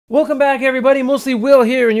Welcome back, everybody. Mostly Will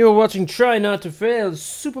here, and you're watching Try Not to Fail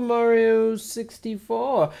Super Mario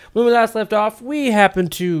 64. When we last left off, we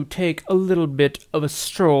happened to take a little bit of a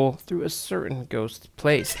stroll through a certain ghost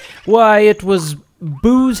place. Why, it was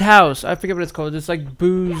Boo's house. I forget what it's called. It's like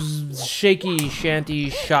Boo's shaky shanty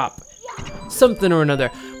shop. Something or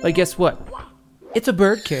another. But guess what? It's a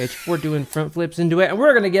bird cage. We're doing front flips into it, and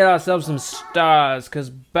we're going to get ourselves some stars, because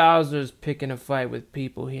Bowser's picking a fight with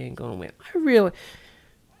people he ain't going to win. I really...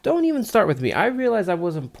 Don't even start with me. I realized I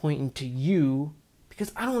wasn't pointing to you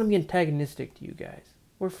because I don't want to be antagonistic to you guys.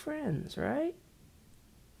 We're friends, right?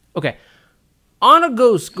 Okay. On a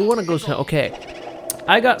ghost. Go on a ghost hunt. Okay.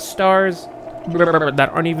 I got stars that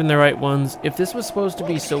aren't even the right ones. If this was supposed to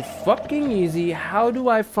be so fucking easy, how do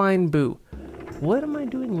I find Boo? What am I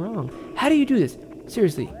doing wrong? How do you do this?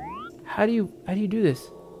 Seriously. How do you do this?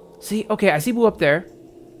 See? Okay, I see Boo up there.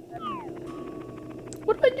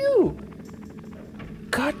 What do I do?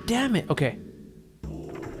 God damn it. Okay.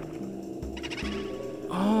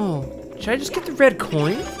 Oh. Should I just get the red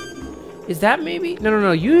coin? Is that maybe?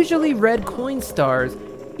 No. Usually red coin stars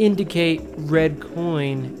indicate red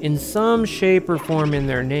coin in some shape or form in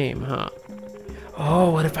their name, huh? Oh,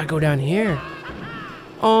 what if I go down here?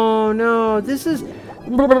 Oh, no. This is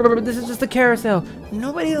just a carousel.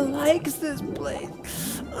 Nobody likes this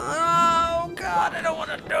place. Oh, God. I don't want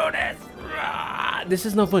to do this. This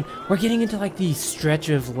is no fun. We're getting into like the stretch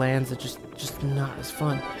of lands that just not as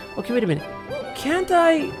fun. Okay, wait a minute. Can't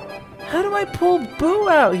I? How do I pull Boo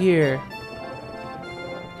out here?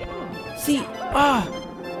 See,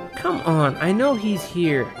 come on. I know he's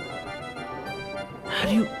here. How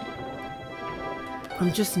do you?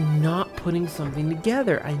 I'm just not putting something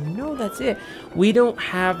together. I know that's it. We don't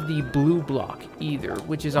have the blue block either,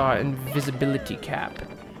 which is our invisibility cap.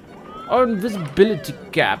 Our invisibility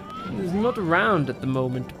cap is not around at the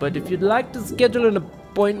moment, but if you'd like to schedule an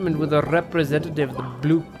appointment with a representative of the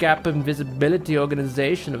Blue Cap Invisibility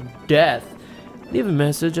Organization of Death, leave a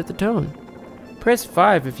message at the tone. Press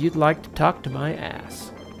 5 if you'd like to talk to my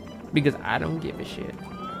ass, because I don't give a shit.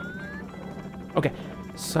 Okay,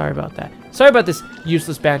 sorry about that. Sorry about this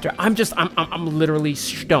useless banter. I'm literally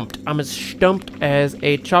stumped. I'm as stumped as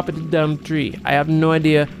a chopped down tree. I have no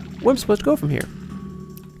idea where I'm supposed to go from here.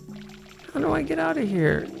 How do I get out of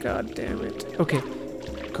here? God damn it. Okay.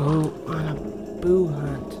 Go on a Boo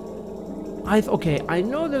hunt. Okay, I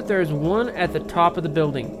know that there's one at the top of the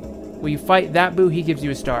building. When you fight that Boo, he gives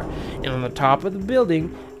you a star. And on the top of the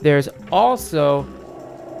building, there's also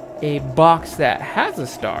a box that has a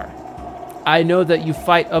star. I know that you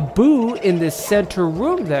fight a Boo in this center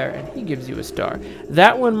room there, and he gives you a star.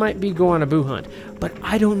 That one might be go on a Boo hunt. But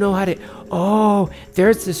I don't know how to... Oh,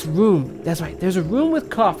 there's this room. That's right. There's a room with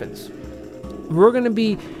coffins. We're gonna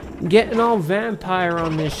be getting all vampire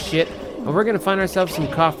on this shit, and we're gonna find ourselves some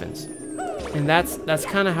coffins. And that's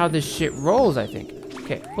kind of how this shit rolls, I think.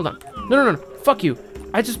 Okay, hold on. No. Fuck you.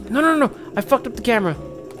 No. I fucked up the camera.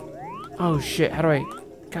 Oh shit. How do I?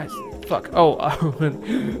 Guys, fuck. Oh,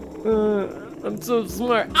 I'm so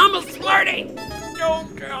smart. I'm a smarty.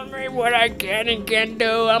 Don't tell me what I can and can't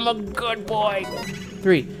do. I'm a good boy.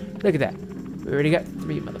 3. Look at that. We already got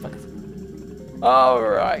 3, motherfuckers.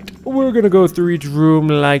 Alright, we're gonna go through each room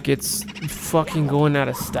like it's fucking going out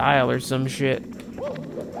of style or some shit.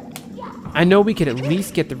 I know we could at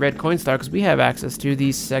least get the red coin star because we have access to the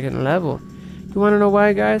 2nd level. You wanna know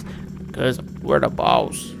why, guys? Because we're the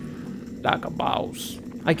boss. Like a boss.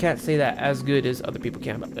 I can't say that as good as other people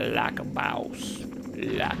can, but like a boss.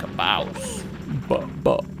 Like a boss.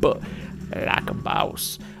 Like a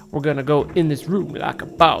boss. We're gonna go in this room like a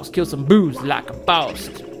boss. Kill some boos like a boss.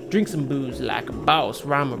 Drink some booze like a boss,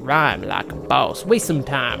 rhyme a rhyme like a boss, waste some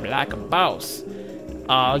time like a boss.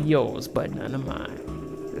 All yours, but none of mine,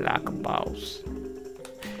 like a boss.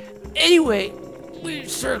 Anyway, we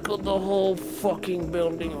circled the whole fucking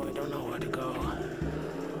building. I don't know where to go.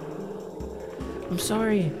 I'm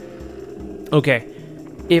sorry. Okay,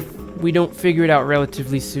 if we don't figure it out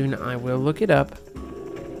relatively soon, I will look it up.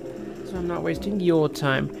 So I'm not wasting your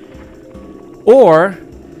time. Or...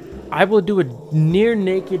 I will do a near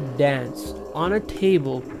naked dance on a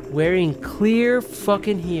table wearing clear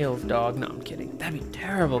fucking heels, dog. No, I'm kidding. That'd be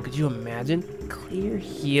terrible. Could you imagine? Clear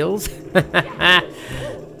heels?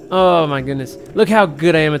 Oh my goodness. Look how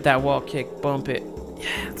good I am at that wall kick. Bump it.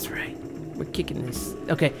 Yeah, that's right. We're kicking this.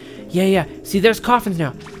 Okay. Yeah. See, there's coffins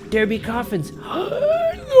now. There be coffins.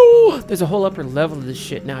 No! There's a whole upper level of this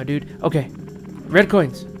shit now, dude. Okay. Red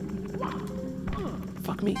coins.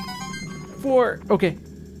 Fuck me. 4. Okay.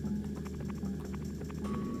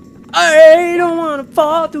 I don't want to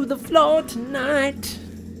fall through the floor tonight.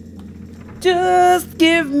 Just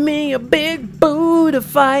give me a big boo to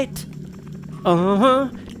fight.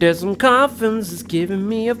 There's some coffins that's giving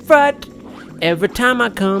me a fright. Every time I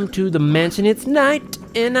come to the mansion, it's night,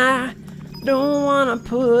 and I don't wanna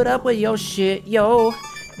put up with your shit, yo.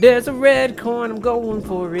 There's a red coin, I'm going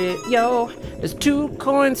for it, yo. There's 2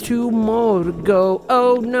 coins, 2 more to go.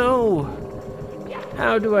 Oh no.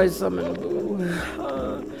 How do I summon Boo?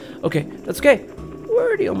 Okay, that's okay. We're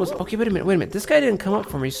already almost. Okay, wait a minute. This guy didn't come up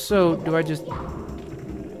for me, so do I just.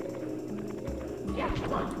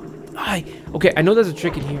 Okay, I know there's a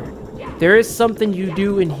trick in here. There is something you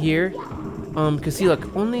do in here. Cause see,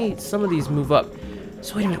 look, only some of these move up.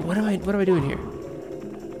 So wait a minute, what am I doing here?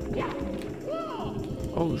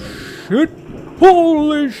 Oh shit!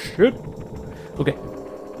 Holy shit! Okay.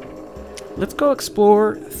 Let's go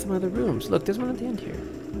explore some other rooms. Look, there's one at the end here.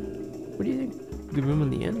 What do you think the room on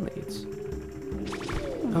the end leads?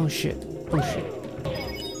 Oh shit. Oh shit.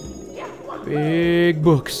 Big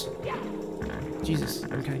books. Jesus,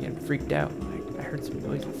 I'm kind of getting freaked out. I heard some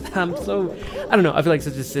noises. I don't know, I feel like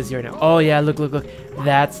such a sissy right now. Oh yeah, look.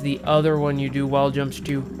 That's the other one you do wall jumps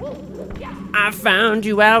to. I found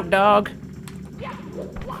you out, dog.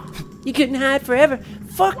 You couldn't hide forever.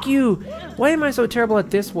 Fuck you. Why am I so terrible at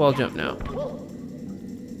this wall jump now?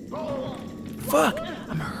 Fuck,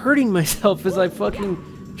 I'm hurting myself as I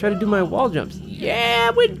fucking try to do my wall jumps. Yeah,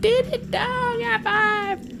 we did it, dog.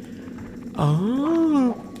 High 5.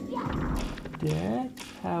 Oh. That's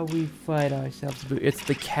how we fight ourselves, Boo. It's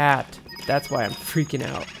the cat. That's why I'm freaking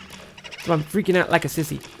out. So I'm freaking out like a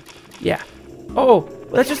sissy. Yeah. Oh,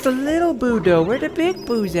 well, that's just a little Boo, though. Where the big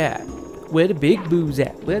Boo's at? Where the big Boo's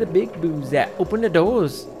at? Where the big Boo's at? Open the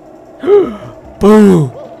doors.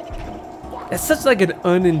 Boo! That's such like an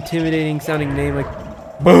unintimidating sounding name, like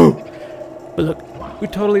Boo. But look, we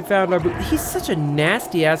totally found our Boo. He's such a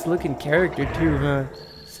nasty ass looking character too, huh?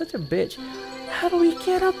 Such a bitch. How do we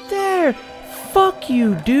get up there? Fuck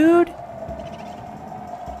you, dude.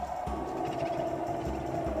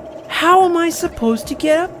 How am I supposed to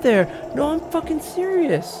get up there? No, I'm fucking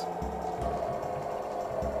serious.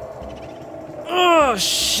 Oh,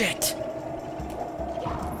 shit.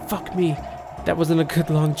 Fuck me. That wasn't a good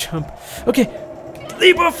long jump. Okay.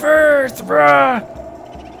 Leap first, bruh.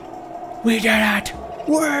 We did it.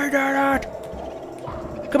 We did it.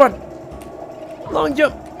 Come on. Long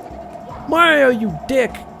jump. Mario, you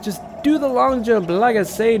dick. Just do the long jump like a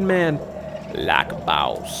sane man. Like a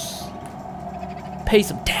boss. Pay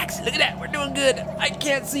some tax. Look at that. We're doing good. I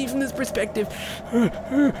can't see from this perspective.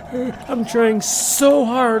 I'm trying so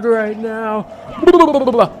hard right now.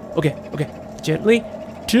 Okay. Gently.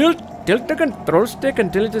 Tilt the control stick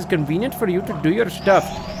until it is convenient for you to do your stuff.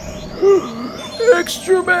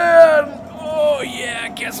 Extra man. Oh yeah,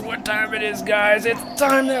 guess what time it is, guys? It's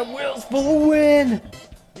time that Will's will win.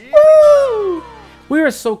 Woo! We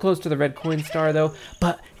were so close to the red coin star though,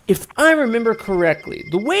 but if I remember correctly,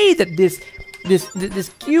 the way that this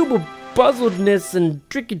cube of puzzledness and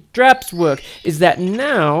tricky traps work is that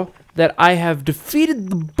now that I have defeated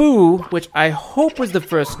the Boo, which I hope was the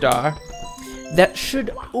first star, that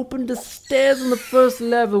should open the stairs on the first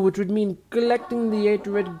level, which would mean collecting the 8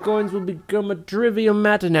 red coins will become a trivial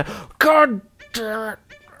matter now. God damn it.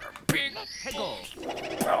 Big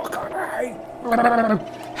How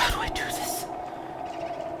do I do this?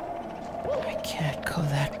 I can't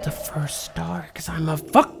collect the first star because I'm a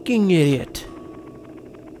fucking idiot.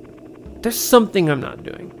 There's something I'm not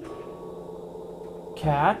doing.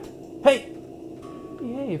 Cat? Hey!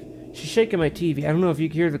 Behave. She's shaking my TV. I don't know if you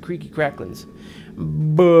can hear the creaky cracklings.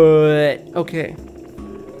 But, okay.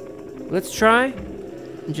 Let's try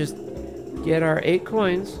and just get our 8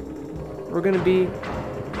 coins. We're gonna be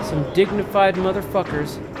some dignified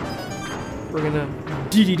motherfuckers. We're gonna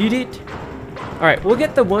it. Alright, we'll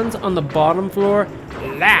get the ones on the bottom floor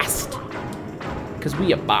last. Because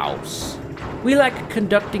we a boss. We like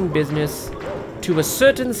conducting business to a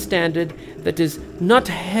certain standard that is not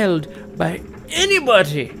held by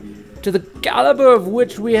anybody to the caliber of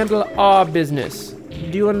which we handle our business.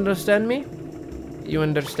 Do you understand me? You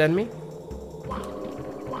understand me?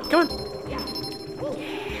 Come on.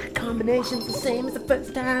 Yeah, combination's the same as the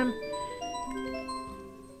first time.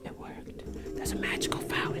 It worked. There's a magical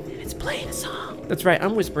fountain and it's playing a song. That's right,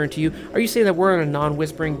 I'm whispering to you. Are you saying that we're on a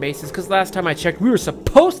non-whispering basis? Because last time I checked, we were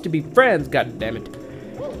supposed to be friends, god damn it.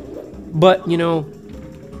 But, you know,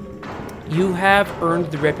 you have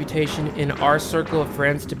earned the reputation in our circle of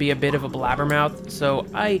friends to be a bit of a blabbermouth, so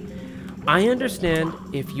I understand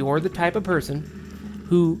if you're the type of person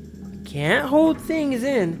who can't hold things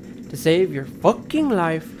in to save your fucking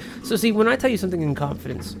life. So see, when I tell you something in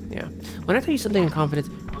confidence,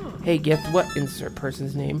 hey, guess what? Insert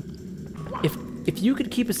person's name. if you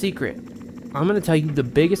could keep a secret, I'm gonna tell you the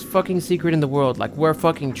biggest fucking secret in the world, like where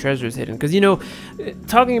fucking treasure is hidden. Because, you know,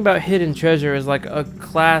 talking about hidden treasure is like a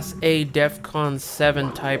Class A DEFCON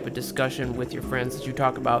 7 type of discussion with your friends that you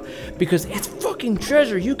talk about. Because it's fucking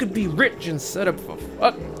treasure. You could be rich and set up for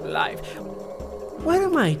fucking life. What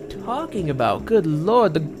am I talking about? Good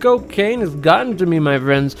lord, the cocaine has gotten to me, my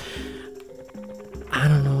friends. I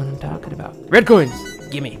don't know what I'm talking about. Red coins,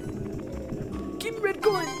 gimme. Give me red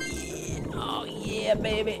coins. Yeah. Oh yeah,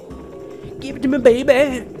 baby. Give it to me,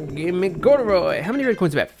 baby. Give me corduroy. How many red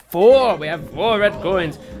coins do we have? 4. We have 4 red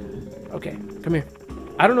coins. Okay, come here.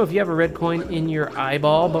 I don't know if you have a red coin in your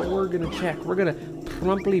eyeball, but we're gonna check. We're gonna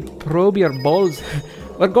promptly probe your balls.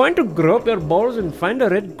 We're going to grope your balls and find the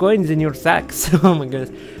red coins in your sacks. Oh my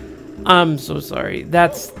goodness. I'm so sorry.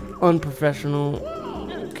 That's unprofessional.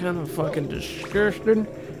 Kind of fucking disgusting.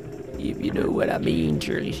 If you know what I mean,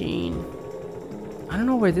 Shirley Sheen. I don't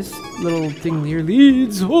know where this little thing here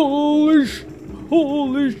leads. Holy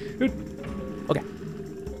shit. Okay.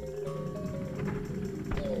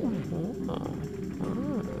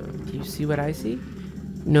 Do you see what I see?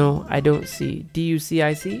 No, I don't see. Do you see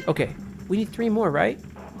I see? Okay. We need 3 more, right?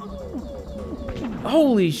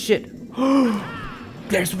 Holy shit.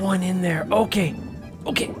 There's one in there. Okay.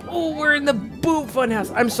 Okay. Oh, we're in the Boo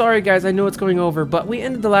Funhouse. I'm sorry, guys. I know it's going over, but we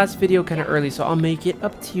ended the last video kind of early, so I'll make it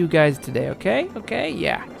up to you guys today, okay? Okay?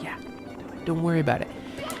 Yeah. Don't worry about it.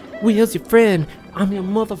 Will's your friend. I'm your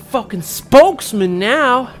motherfucking spokesman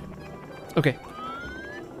now. Okay.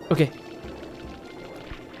 Okay.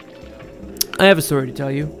 I have a story to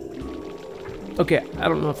tell you. Okay, I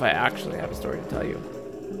don't know if I actually have a story to tell you.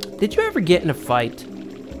 Did you ever get in a fight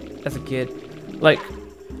as a kid? Like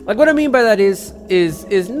what I mean by that is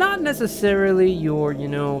not necessarily your, you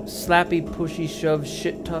know, slappy, pushy, shove,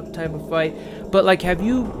 shit talk type of fight, but like,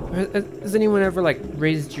 has anyone ever like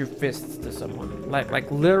raised your fists to someone?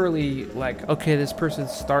 Like literally, like, okay, this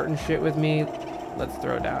person's starting shit with me, let's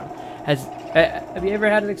throw down. Have you ever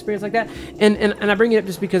had an experience like that? And I bring it up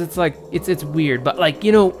just because it's like, it's weird, but like,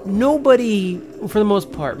 you know, nobody, for the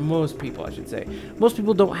most part, most people I should say, most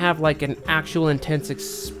people don't have like an actual intense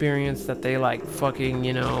experience that they like fucking,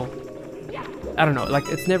 you know, I don't know, like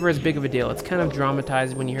it's never as big of a deal. It's kind of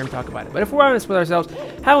dramatized when you hear them talk about it. But if we're honest with ourselves,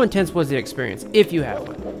 how intense was the experience, if you have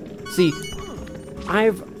one? See,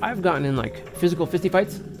 I've gotten in like physical fisty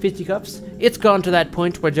fights, fisticuffs. It's gone to that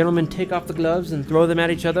point where gentlemen take off the gloves and throw them at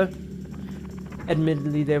each other.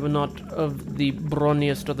 Admittedly, they were not of the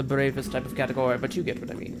brawniest or the bravest type of category, but you get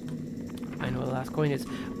what I mean. I know what the last coin is.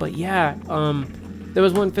 But yeah, there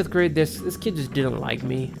was one 5th grade, this kid just didn't like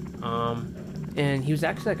me. And he was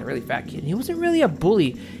actually like a really fat kid. He wasn't really a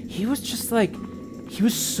bully. He was just like, he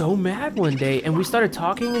was so mad one day, and we started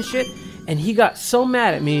talking and shit, and he got so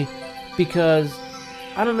mad at me because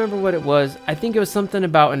I don't remember what it was. I think it was something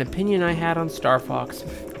about an opinion I had on Star Fox.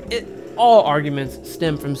 All arguments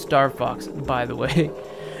stem from Star Fox, by the way.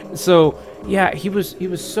 So yeah, he was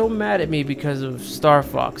so mad at me because of Star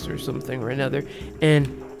Fox or something or another, and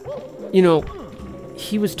you know,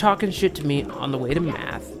 he was talking shit to me on the way to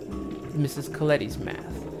math, Mrs. Coletti's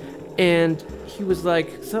math, and he was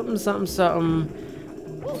like something.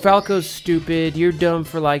 Falco's stupid. You're dumb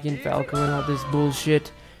for liking Falco and all this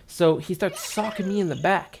bullshit. So he starts socking me in the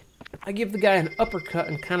back. I give the guy an uppercut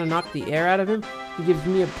and kind of knock the air out of him. He gives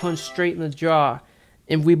me a punch straight in the jaw,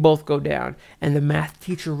 and we both go down. And the math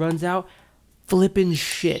teacher runs out, flipping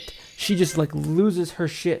shit. She just like loses her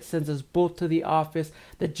shit, sends us both to the office.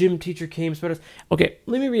 The gym teacher came, spread us. Okay,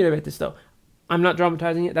 let me reiterate this though. I'm not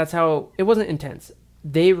dramatizing it. That's how it wasn't intense.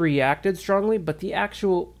 They reacted strongly, but the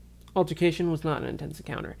actual altercation was not an intense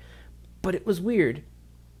encounter. But it was weird.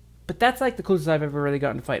 But that's like the closest I've ever really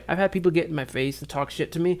gotten to fight. I've had people get in my face and talk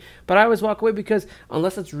shit to me, but I always walk away because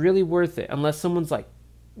unless it's really worth it, unless someone's like,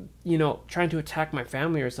 you know, trying to attack my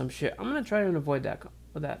family or some shit, I'm gonna try and avoid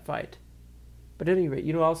that fight. But at any rate,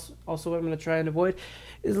 you know, also what I'm gonna try and avoid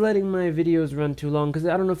is letting my videos run too long, because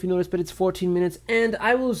I don't know if you noticed, but it's 14 minutes, and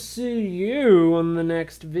I will see you on the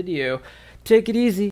next video. Take it easy.